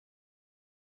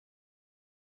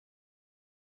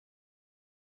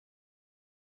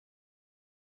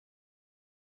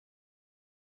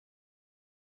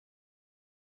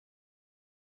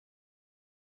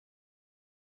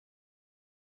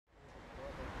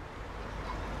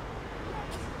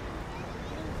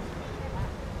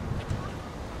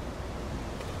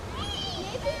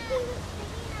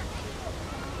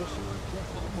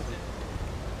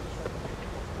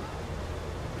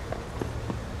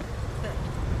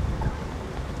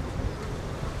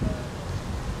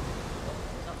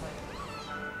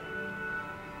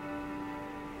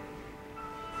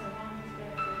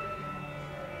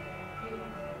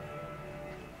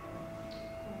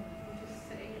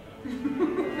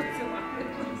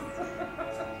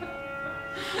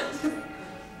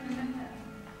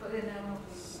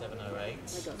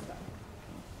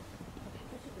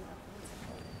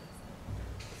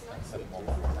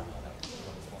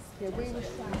Yeah, we were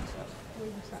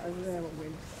sat over there on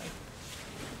Wednesday.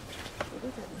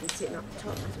 We've been sitting up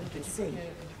top because we can see.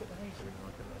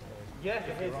 Yeah,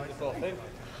 here's the whole thing.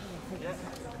 Yeah.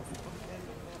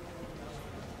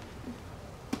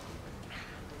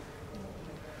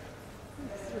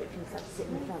 Sit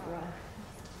in the front row.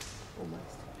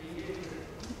 Almost.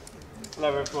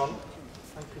 Hello everyone,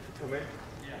 thank you for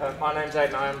coming. My name's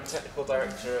Aidan, I'm Technical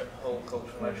Director at Hull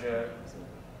Cultural Leisure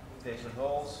Theatre and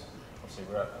Halls.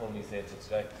 Obviously we're at Hull New Theatre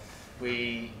today.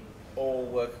 We all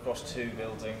work across two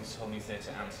buildings, Hull New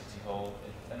Theatre and City Hall.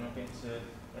 Anyone been to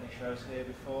any shows here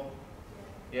before?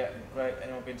 Yeah, great.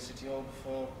 Anyone been to City Hall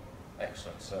before?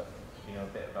 Excellent, so you know a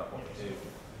bit about what we do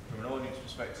from an audience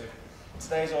perspective.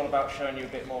 Today's all about showing you a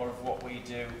bit more of what we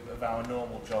do of our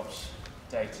normal jobs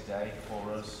day to day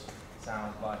for us.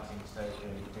 Sound, lighting,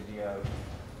 staging, video,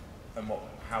 and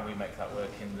how we make that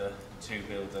work in the two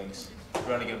buildings.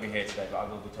 We're only going to be here today, but I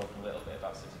will be talking a little bit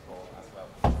about City Hall as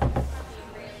well.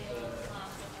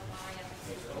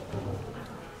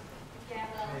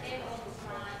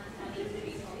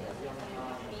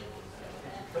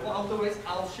 So what I'll do is,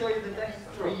 I'll show you the desk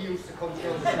we use to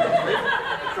control the sound with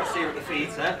across here at the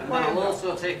theatre, and then I'll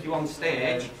also take you on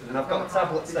stage, and I've got a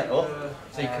tablet set up,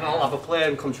 so you can all have a play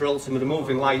and control some of the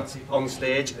moving lights on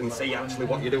stage and see actually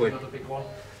what you're doing.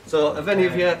 So have any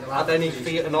of you had any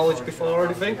theatre knowledge before or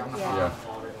anything? Yeah.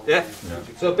 Yeah?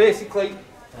 So basically,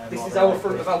 this is our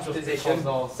front of house position.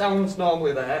 Sound's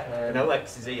normally there, and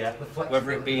Alex is here,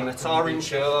 whether it be in a touring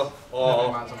show,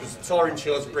 or because touring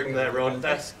shows bring their own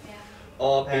desk,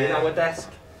 or being our desk.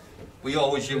 We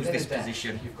always use this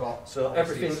position. So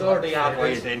everything's already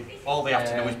hardwired in. All they have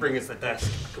to do is bring us the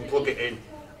desk, can plug it in,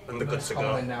 and they're good to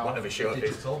go, whatever show it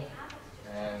is. So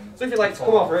if you'd like to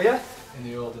come over here. In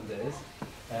the olden days,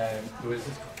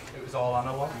 it was all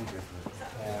analog,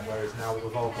 whereas now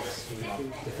we've all got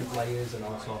different layers and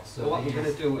all sorts. So what we're going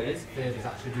to do is, theatres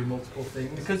actually do multiple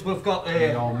things. because we've got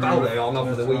a ballet on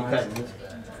over the weekend,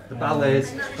 the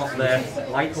ballet's got their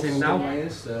lights in now.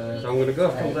 So I'm going to go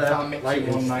from their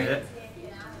lighting bit.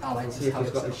 Alex See if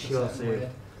he's got his shots here.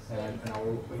 And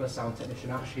our other sound technician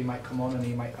actually might come on and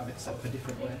he might have it set up a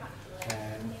different way.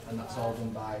 And that's all done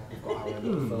by, we've got our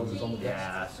little filters on the desk.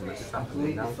 Yeah, so it's It's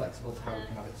happening now. completely flexible to how we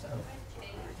can have it set up.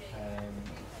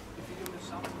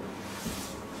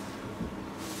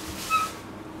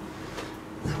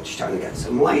 I'm just trying to get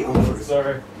some light on for us.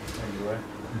 Sorry.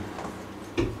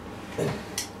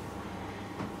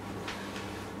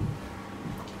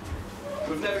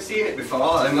 We've never seen it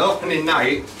before, and opening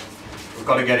night, we've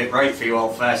got to get it right for you all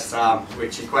first time,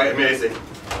 which is quite amazing.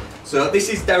 So this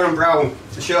is Darren Brown,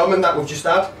 the showman that we've just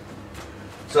had.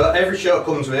 So every show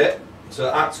comes with it. So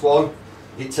Act 1,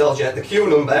 it tells you the queue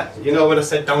number. You know when I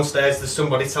said downstairs there's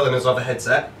somebody telling us of a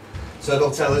headset. So they'll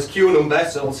tell us queue number,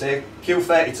 so we'll say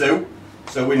Q32.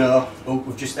 So we know, oh,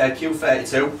 we've just heard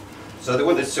Q32. So they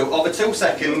want us to, over 2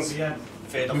 seconds,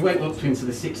 we went up into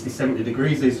the 60-70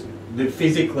 degrees.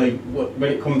 Physically, when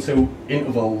it comes to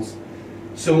intervals,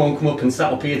 someone come up and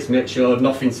sat up here to make sure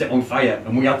nothing set on fire,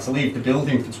 and we had to leave the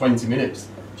building for 20 minutes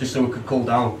just so we could cool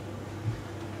down.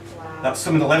 Wow. That's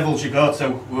some of the levels you go to.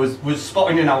 Was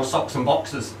spotting in our socks and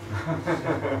boxers. So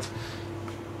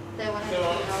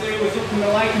it was up in the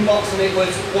lighting box and it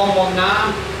was 119.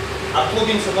 I plug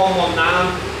into 119,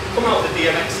 come out the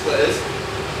DMX splitters,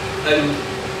 and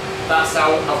that's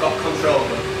how I've got control of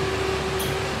them.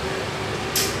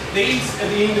 These are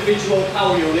the individual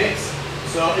power units.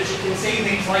 So as you can see,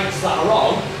 these lights that are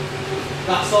on,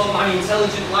 that's all my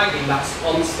intelligent lighting that's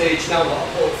on stage now that I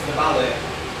put for the ballet.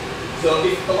 So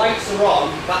if the lights are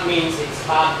on, that means it's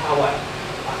hard power.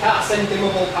 I can't send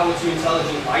dimmable power to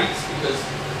intelligent lights because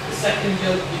the second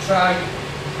you try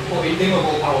putting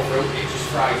dimmable power through, it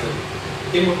just fries them.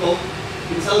 Dimmable,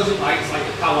 intelligent lights like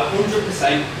the power 100%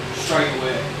 straight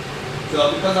away.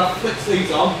 So because I've flipped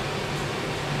these on,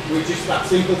 with just that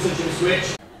simple touch of the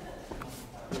switch.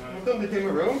 We've done the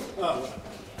dimmer room. Oh.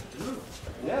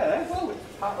 Yeah, well,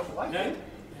 it's part of lighting. Yeah.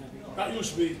 That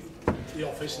used to be the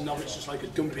office, and now it's just like a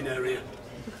dumping area.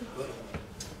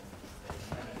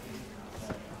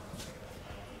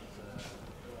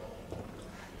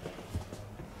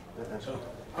 So,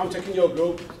 I'm taking your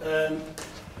group. I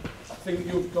think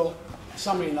you've got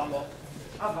Sammy in that lot.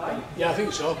 Have I? Yeah, I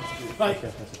think so. Right.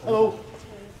 Hello.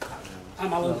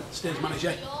 I'm Alan, stage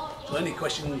manager. So any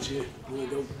questions you want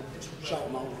to go, shout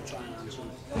them out, we'll try and answer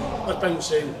them. As Ben was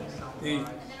saying, the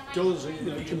doors,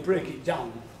 you can break it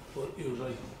down, but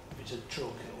usually if it's a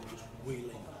truck, it'll just wheel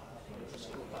in.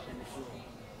 Just go back on the floor.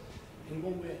 In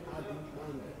one way, I didn't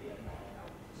mind it.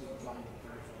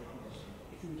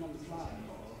 If you was on the fly,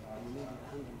 and you needed a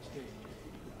hand on the stage,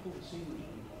 you pull the scene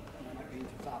and then in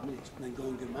for 5 minutes and then go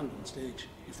and give them hand on stage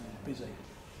if they're busy.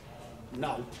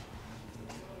 Now,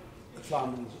 the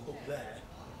fireman's up there.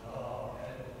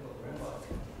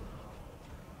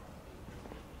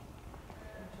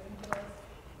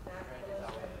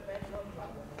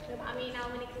 I mean, how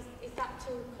many, is that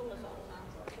 2 colours all now?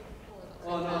 2 colours?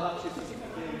 Oh no, that's just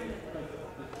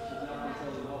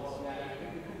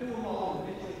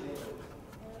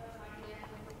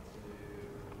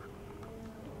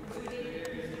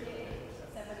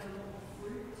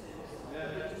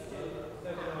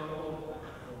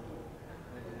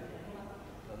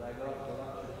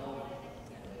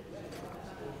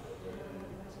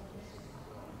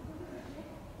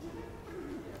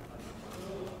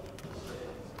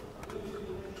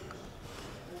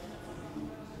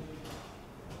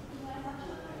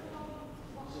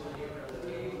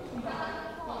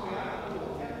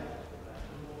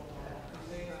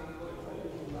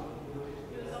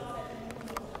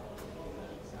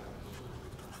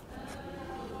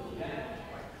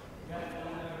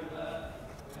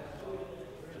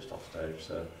stage,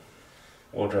 so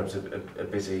wardrobe's a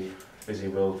busy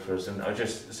world for us. And I was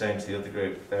just saying to the other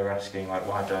group, they were asking like,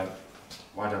 why don't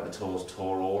the tours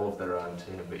tour all of their own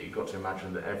team? But you've got to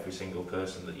imagine that every single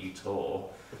person that you tour,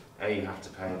 you have to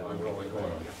pay them.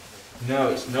 No,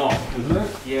 it's not.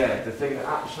 Yeah, the thing that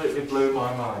absolutely blew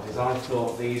my mind is I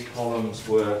thought these columns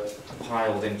were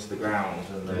piled into the ground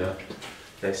and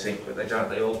they sink, but they don't.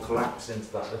 They all collapse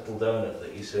into that little donut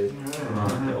that you see.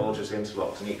 It all just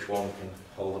interlocks, and each one can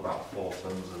hold about 4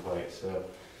 tons of weight. So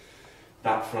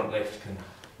that front lift can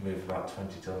move about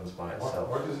 20 tons by itself.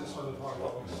 Why does it sound like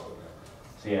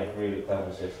So yeah, really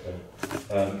clever system.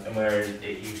 And where it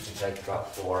used to take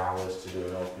about 4 hours to do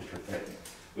an orchestra pit,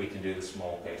 we can do the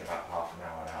small pit in about half an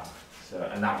hour now. So,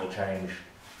 and that will change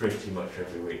pretty much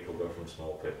every week. We'll go from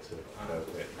small pit to no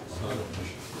pit. Well,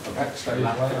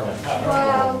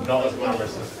 Not as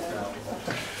glamorous as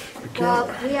well,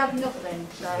 we have nothing,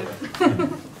 so.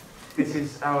 This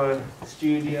is our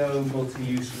studio,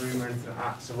 multi-use room and anything like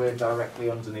that. So we're directly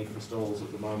underneath the stalls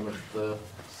at the moment. The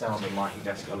sound and lighting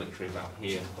desk are literally about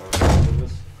here, directly above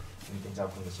us. And you can tell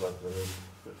from the slope of the room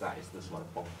that that is the slope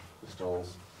of the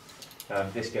stalls.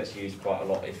 This gets used quite a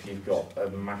lot if you've got a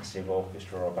massive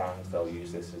orchestra or band. They'll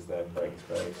use this as their break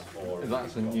space. Or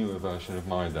That's a newer version of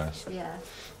my desk. Yeah.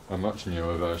 A much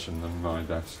newer version than my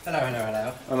desk. Hello.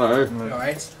 Hello.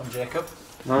 Alright, I'm Jacob.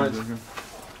 Right.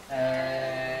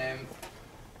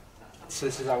 So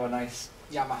this is our nice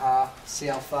Yamaha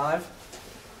CL5.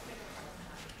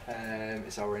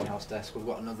 It's our in-house desk. We've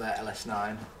got another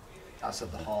LS9. That's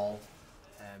at the hall.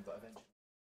 But eventually